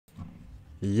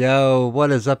Yo, what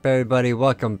is up everybody?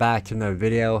 Welcome back to another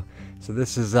video. So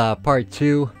this is part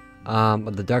 2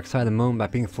 of the Dark Side of the Moon by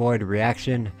Pink Floyd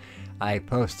reaction. I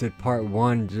posted part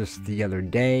 1 just the other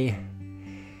day,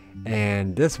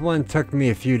 and this one took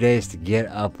me a few days to get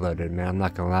uploaded, man. I'm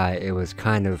not gonna lie, it was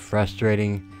kind of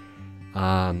frustrating.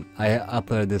 I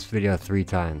uploaded this video 3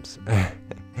 times.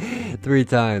 3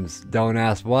 times. Don't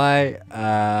ask why.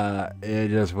 It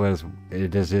just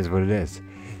is what it is.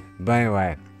 But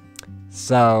anyway,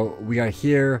 so we are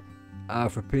here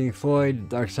for Pink Floyd,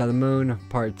 Dark Side of the Moon,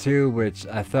 part 2, which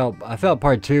I felt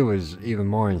part 2 was even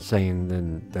more insane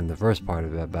than the first part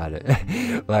of it about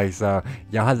it. Like, so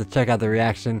y'all have to check out the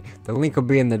reaction. The link will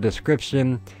be in the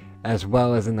description as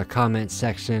well as in the comment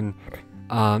section.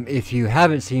 If you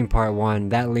haven't seen part 1,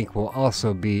 that link will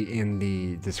also be in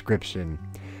the description.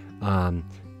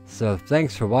 So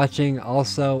thanks for watching.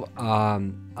 Also,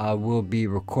 I will be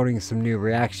recording some new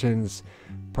reactions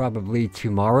probably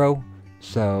tomorrow,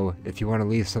 so if you want to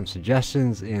leave some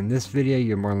suggestions in this video,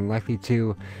 you're more than likely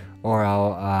to, or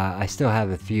I still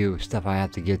have a few stuff I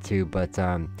have to get to, but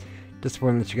just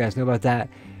want to let you guys know about that.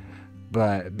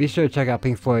 But be sure to check out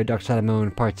Pink Floyd Dark Side of the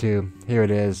Moon part 2. Here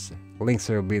it is. Links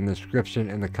will be in the description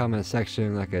in the comment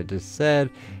section like I just said,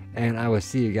 and I will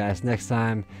see you guys next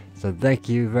time. So thank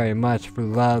you very much for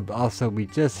love. Also, we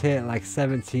just hit like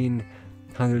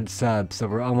 1,700 subs, so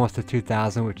we're almost to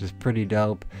 2,000, which is pretty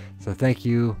dope. So thank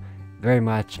you very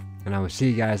much, and I will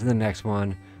see you guys in the next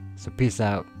one. So peace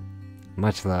out,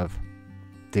 much love,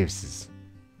 deuces.